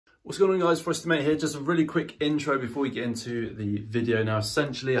What's going on, guys? Frosty here. Just a really quick intro before we get into the video. Now,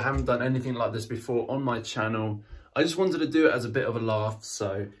 essentially, I haven't done anything like this before on my channel. I just wanted to do it as a bit of a laugh.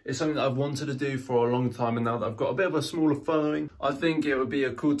 So it's something that I've wanted to do for a long time, and now that I've got a bit of a smaller following, I think it would be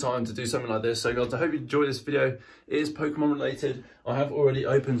a cool time to do something like this. So guys, I hope you enjoy this video. It is Pokemon related. I have already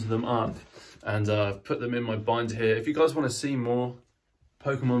opened them up and put them in my binder here. If you guys want to see more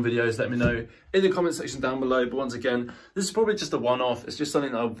Pokemon videos, let me know in the comment section down below. But once again, this is probably just a one-off. It's just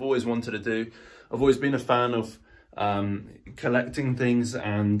something that I've always wanted to do. I've always been a fan of collecting things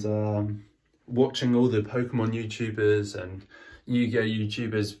and watching all the Pokemon YouTubers and Yu-Gi-Oh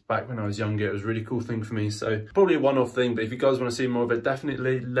YouTubers back when I was younger. It was a really cool thing for me, so probably a one-off thing. But if you guys want to see more of it,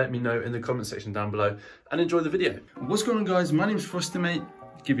 definitely let me know in the comment section down below and enjoy the video. What's going on, guys? My name's Frosty.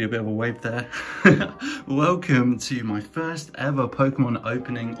 Give you a bit of a wave there. Welcome to my first ever Pokemon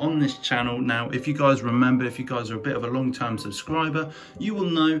opening on this channel. Now, if you guys remember, if you guys are a bit of a long-term subscriber, you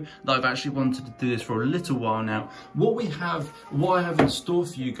will know that I've actually wanted to do this for a little while now. What I have in store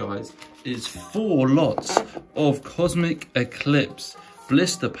for you guys is 4 lots of Cosmic Eclipse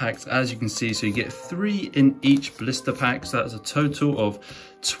blister packs, as you can see. So you get 3 in each blister pack, so that's a total of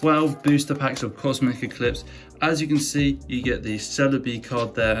 12 booster packs of Cosmic Eclipse. As you can see, you get the Celebi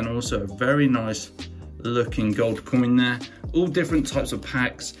card there and also a very nice looking gold coin there. All different types of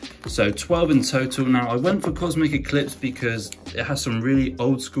packs, so 12 in total. Now, I went for Cosmic Eclipse because it has some really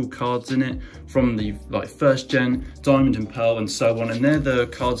old school cards in it from the first gen, Diamond and Pearl and so on, and they're the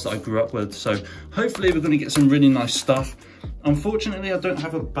cards that I grew up with. So hopefully we're going to get some really nice stuff. Unfortunately, I don't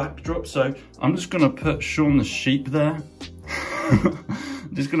have a backdrop, so I'm just going to put Shaun the Sheep there.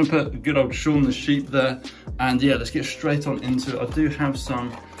 Just going to put good old Shaun the Sheep there. And yeah, let's get straight on into it. I do have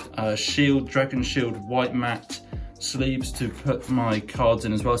some Dragon Shield white matte sleeves to put my cards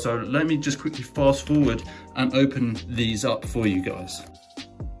in as well. So let me just quickly fast forward and open these up for you guys.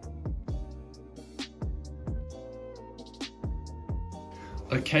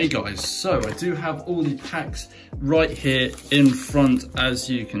 Okay guys, so I do have all the packs right here in front, as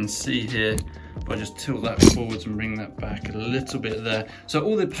you can see here. If I just tilt that forwards and bring that back a little bit there. So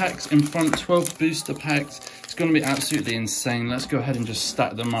all the packs in front, 12 booster packs. It's going to be absolutely insane. Let's go ahead and just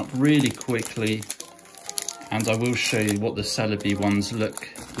stack them up really quickly. And I will show you what the Celebi ones look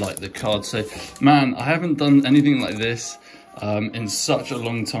like, the cards. So, man, I haven't done anything like this in such a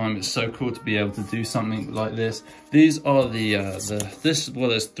long time. It's so cool to be able to do something like this. These are well,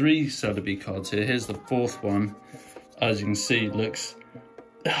 there's 3 Celebi cards here. Here's the 4th one. As you can see, it looks,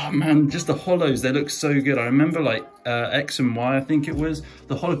 oh man, just the holos, they look so good. I remember like X and Y, I think it was.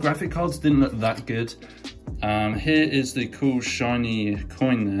 The holographic cards didn't look that good. Here is the cool shiny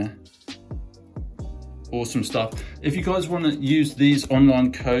coin there. Awesome stuff. If you guys want to use these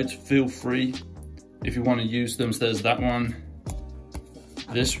online codes, feel free. If you want to use them, so there's that one,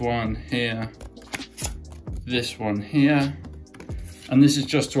 this one here, this one here. And this is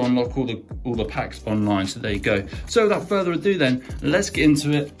just to unlock all the packs online, so there you go. So without further ado then, let's get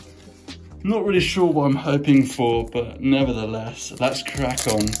into it. Not really sure what I'm hoping for, but nevertheless, let's crack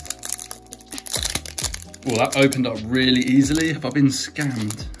on. Well, that opened up really easily. Have I been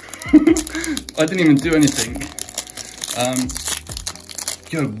scammed? I didn't even do anything.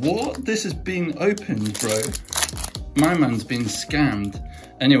 Yo, what? This has been opened, bro. My man's been scammed.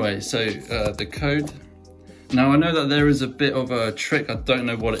 Anyway, so the code. Now, I know that there is a bit of a trick. I don't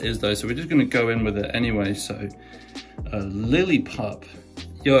know what it is though, so we're just gonna go in with it anyway. So, Lillipup.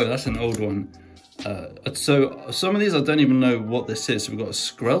 Yo, that's an old one. So, some of these I don't even know what this is. So we've got a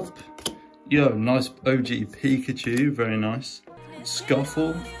Skrelp. Yo, nice OG Pikachu, very nice.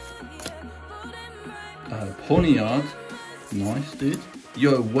 Scuffle. Ponyard. Nice, dude.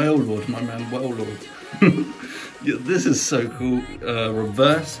 Yo, Wailord, my man, Wailord. Yo, this is so cool.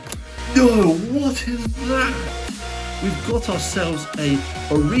 Reverse. Yo, what is that? We've got ourselves a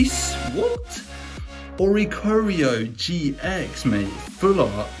Oricorio GX, mate. Full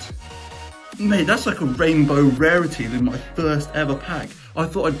art. Mate, that's like a rainbow rarity in my first ever pack. I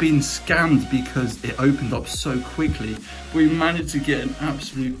thought I'd been scammed because it opened up so quickly. We managed to get an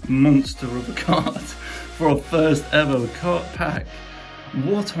absolute monster of a card for our first ever card pack.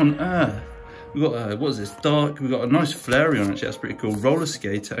 What on earth? We got what is this? Dark. We got a nice Flareon, actually. That's pretty cool. Roller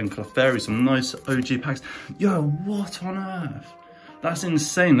Skater and Clefairy. Some nice OG packs. Yo, what on earth? That's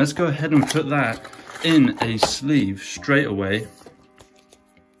insane. Let's go ahead and put that in a sleeve straight away.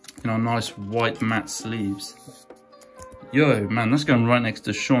 In our nice white matte sleeves. Yo, man, that's going right next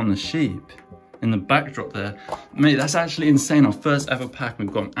to Shaun the Sheep in the backdrop there. Mate, that's actually insane. Our first ever pack.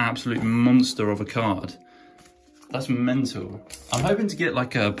 We've got an absolute monster of a card. That's mental. I'm hoping to get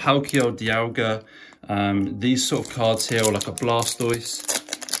like a Palkia or Dialga, these sort of cards here, or like a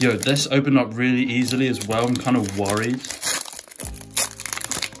Blastoise. Yo, this opened up really easily as well. I'm kind of worried.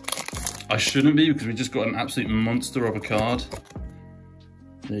 I shouldn't be, because we just got an absolute monster of a card.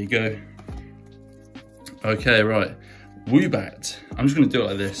 There you go. Okay, right. Woobat. I'm just going to do it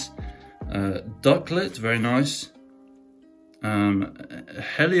like this. Ducklet, very nice.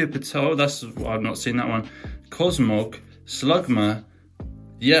 Heliopatal, I've not seen that one. Cosmog, Slugma.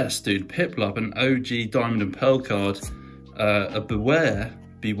 Yes, dude. Piplup, an OG Diamond and Pearl card. A Beware.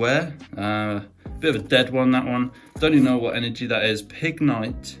 Bit of a dead one, that one. Don't even know what energy that is.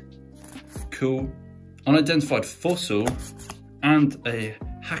 Pignite. Cool. Unidentified Fossil. And a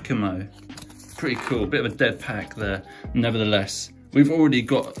Hakamo. Pretty cool. Bit of a dead pack there. Nevertheless, we've already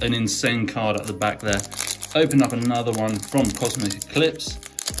got an insane card at the back there. Open up another one from Cosmic Eclipse.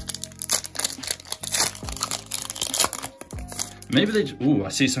 Maybe they... Oh, I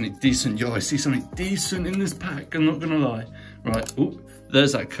see something decent. Yo, I see something decent in this pack. I'm not going to lie. Right. Oh,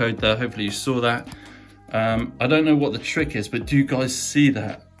 there's that code there. Hopefully you saw that. I don't know what the trick is, but do you guys see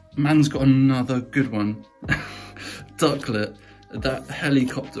that? Man's got another good one. Ducklet. That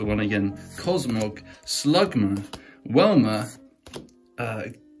helicopter one again. Cosmog. Slugma. Welma.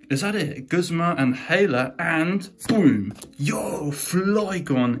 Is that it? Guzma and Hala, and boom! Yo,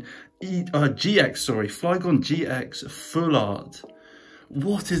 Flygon GX, sorry. Flygon GX Full Art.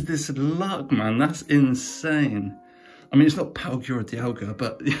 What is this luck, man? That's insane. I mean, it's not Palgura Dialga,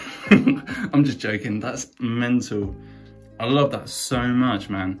 but I'm just joking. That's mental. I love that so much,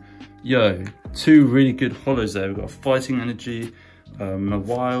 man. Yo, two really good holos there. We've got Fighting Energy,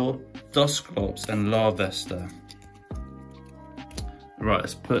 Mawile, Dusclops, and Larvesta. Right,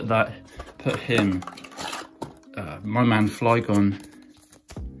 let's put him, my man Flygon,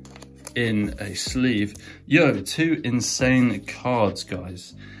 in a sleeve. Yo, two insane cards,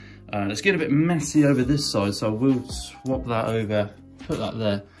 guys. Let's get a bit messy over this side, so I will swap that over, put that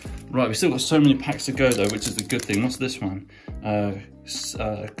there. Right, we've still got so many packs to go though, which is the good thing. What's this one?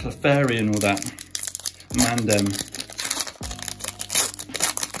 Clefairy and all that. Mandem.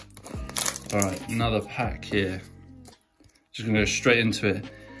 All right, another pack here. Just gonna go straight into it.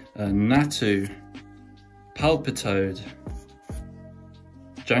 Natu, Palpitoad,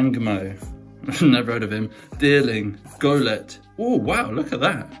 Jangmo, never heard of him, Deerling, Golett. Oh wow, look at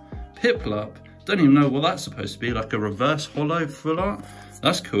that. Piplup, don't even know what that's supposed to be, like a reverse holo full art.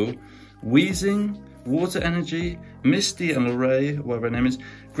 That's cool. Wheezing, Water Energy, Misty and Lorray, whatever her name is,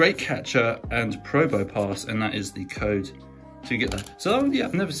 Great Catcher, and Probopass, and that is the code to get that. So yeah,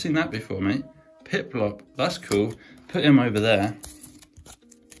 I've never seen that before, mate. Piplup, that's cool. Put him over there.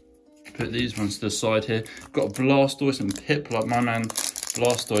 Put these ones to the side here. Got Blastoise and Piplup. My man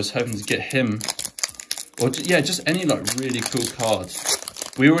Blastoise, hoping to get him. Or yeah, just any like really cool card.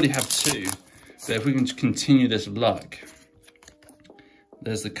 We already have two, but if we can continue this luck.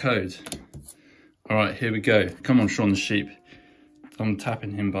 There's the code. All right, here we go. Come on, Shaun the Sheep. I'm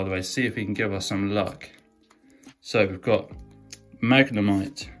tapping him, by the way. See if he can give us some luck. So we've got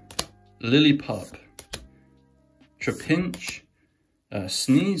Magnemite, Lillipup, Trapinch,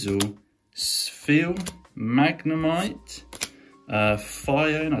 Sneasel, Sfeel, Magnemite,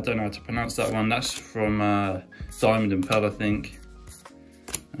 Fione, I don't know how to pronounce that one. That's from Diamond and Pearl, I think.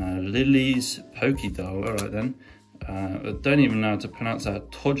 Lily's Pokédoll, all right then. I don't even know how to pronounce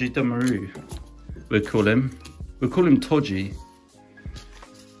that. Toji Damaru, we'll call him. We'll call him Toji.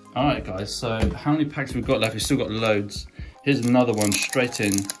 All right, guys, so how many packs we've got left? We've still got loads. Here's another one straight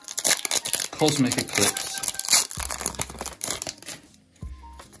in. Cosmic Eclipse.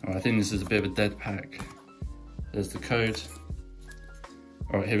 I think this is a bit of a dead pack. There's the code.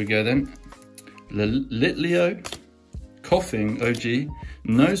 All right, here we go then. Litleo, Coughing OG,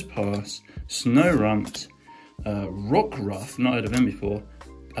 Nosepass, Snorunt, Rockruff, not heard of him before,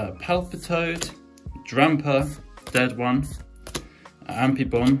 Palpitoad, Drampa, dead one,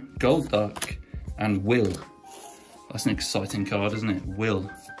 Ampibomb, Golduck, and Will. That's an exciting card, isn't it? Will.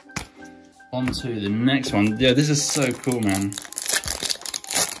 On to the next one. Yeah, this is so cool, man.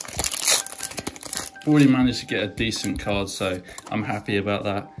 Already managed to get a decent card, so I'm happy about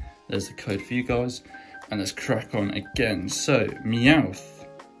that. There's the code for you guys. And let's crack on again. So, Meowth.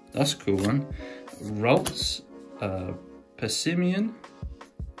 That's a cool one. Ralts. Persimmon.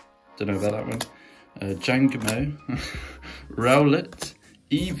 Don't know about that one. Jangmo. Rowlet.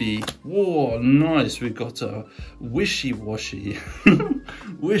 Eevee. Whoa, nice. We got a Wishy-Washy.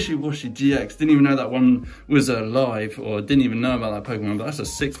 Wishy-Washy GX. Didn't even know that one was alive, or didn't even know about that Pokemon, but that's a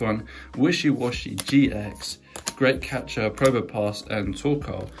sick one. Wishy-Washy GX. Great Catcher, Probopass, and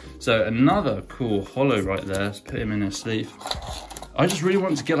Torkoal. So another cool holo right there. Let's put him in a sleeve. I just really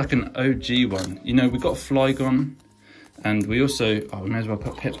want to get like an OG one. You know, we got Flygon, And we also, we may as well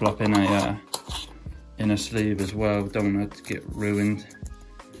put Piplup in a sleeve as well. Don't want it to get ruined.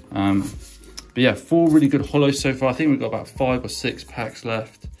 But yeah, 4 really good holos so far. I think we've got about 5 or 6 packs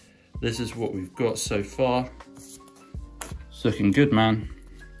left. This is what we've got so far. It's looking good, man.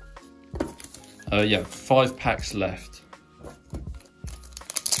 Yeah, 5 packs left.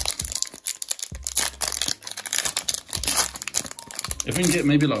 If we can get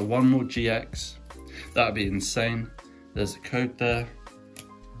maybe like 1 more GX, that'd be insane. There's a code there.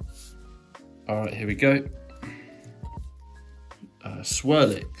 All right, here we go.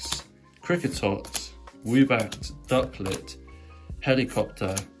 Swirlix, Cricketots, Woobat, Ducklet,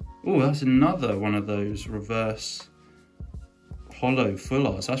 Helicopter. Oh, that's another one of those reverse holo full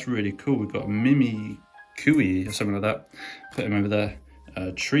arts. That's really cool. We've got Mimi Kui or something like that. Put him over there.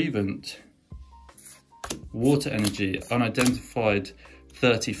 Treevant, Water Energy, Unidentified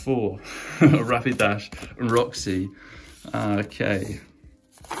 34, Rapidash, and Roxy. Okay,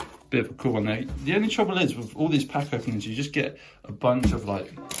 bit of a cool one there. The only trouble is with all these pack openings, you just get a bunch of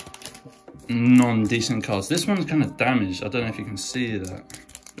like non-decent cards. This one's kind of damaged. I don't know if you can see that.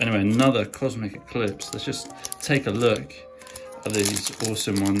 Anyway, another Cosmic Eclipse. Let's just take a look at these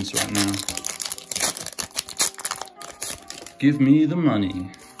awesome ones right now. Give me the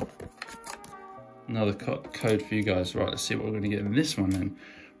money. Another code for you guys. Right, let's see what we're going to get in this one then.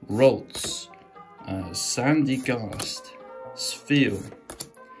 Roltz, Sandy Gast, Sphere,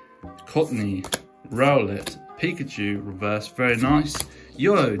 Cottony, Rowlet, Pikachu, reverse, very nice.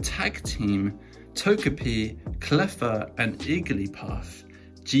 Yo, Tag Team, Togepi, Cleffa, and Igglypuff,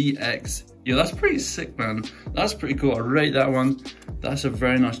 GX. Yo, that's pretty sick, man. That's pretty cool. I rate that one. That's a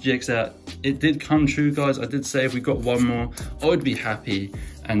very nice GX out. It did come true, guys. I did say if we got 1 more, I would be happy.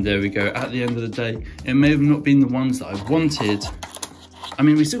 And there we go. At the end of the day, it may have not been the ones that I wanted. I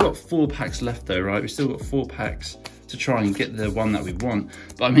mean, we still got 4 packs left though, right? We still got 4 packs to try and get the one that we want.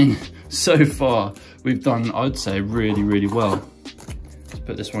 But I mean, so far, we've done, I'd say, really, really well. Let's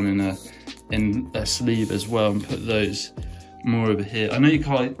put this one in a sleeve as well and put those more over here. I know you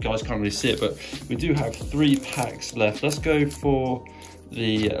guys can't really see it, but we do have 3 packs left. Let's go for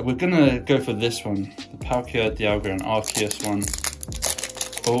we're gonna go for this one, the Palkia, Dialga, and Arceus one.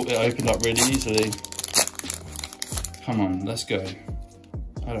 Oh, it opened up really easily. Come on, let's go.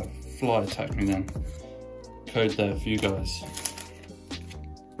 I don't fly attack me then. Code there for you guys.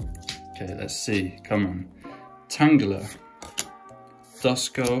 Okay, let's see. Come on. Tangela,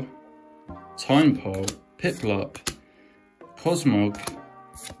 Duskull, Timepole, Piplup, Cosmog,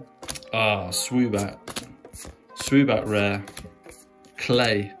 Swoobat rare,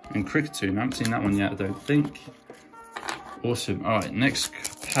 Clay, and Kricketune. I haven't seen that one yet, I don't think. Awesome. All right, next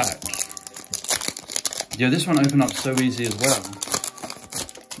pack. Yeah, this one opened up so easy as well.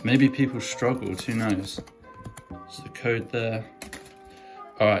 Maybe people struggled, who knows? There's the code there.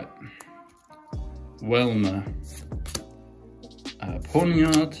 All right. Welmer,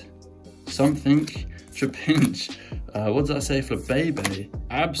 Poniard, something, Trapinch. What does that say for Bebe?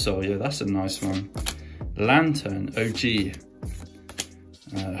 Absol, yeah, that's a nice one. Lantern, OG.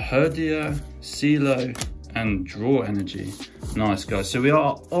 Herdia, CeeLo, and Draw Energy. Nice, guys. So we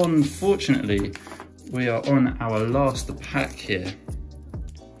are on, fortunately, we are on our last pack here.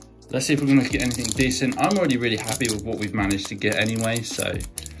 Let's see if we're going to get anything decent. I'm already really happy with what we've managed to get anyway, so you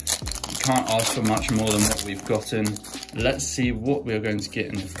can't ask for much more than what we've gotten. Let's see what we're going to get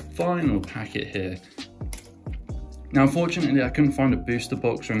in the final packet here. Now, unfortunately, I couldn't find a booster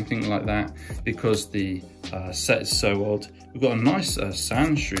box or anything like that because the set is so odd. We've got a nice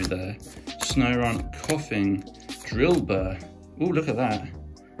Sandshrew there. Snorunt, Coughing, Drillbur. Oh, look at that.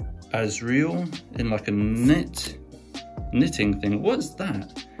 Azreal in like a knitting thing. What's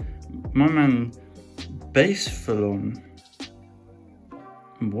that? My man, Basefalon.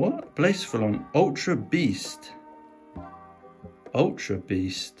 What? Basefalon. Ultra Beast. Ultra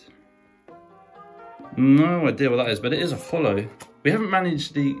Beast. No idea what that is, but it is a holo. We haven't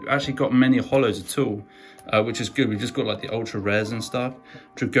managed actually got many holos at all, which is good. We've just got like the ultra rares and stuff.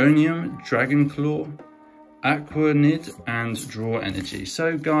 Dragonium, Dragonclaw, Aquanid, and Draw Energy.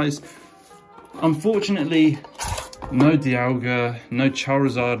 So guys, unfortunately, no Dialga, no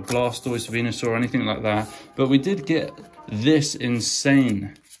Charizard, Blastoise, Venusaur, or anything like that. But we did get this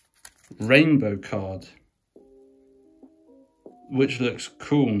insane rainbow card, which looks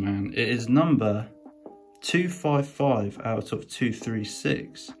cool, man. It is number 255 out of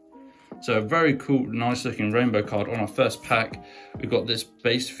 236. So a very cool, nice looking rainbow card on our first pack. We've got this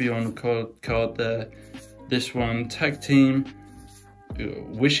base Fion card there. This one, Tag Team,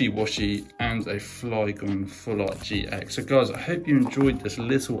 wishy-washy, and a Flygon Full Art GX. So guys, I hope you enjoyed this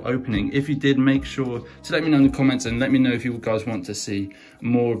little opening. If you did, make sure to let me know in the comments and let me know if you guys want to see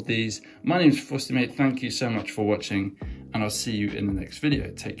more of these. My name is Frosty Mate. Thank you so much for watching, and I'll see you in the next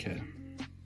video. Take care.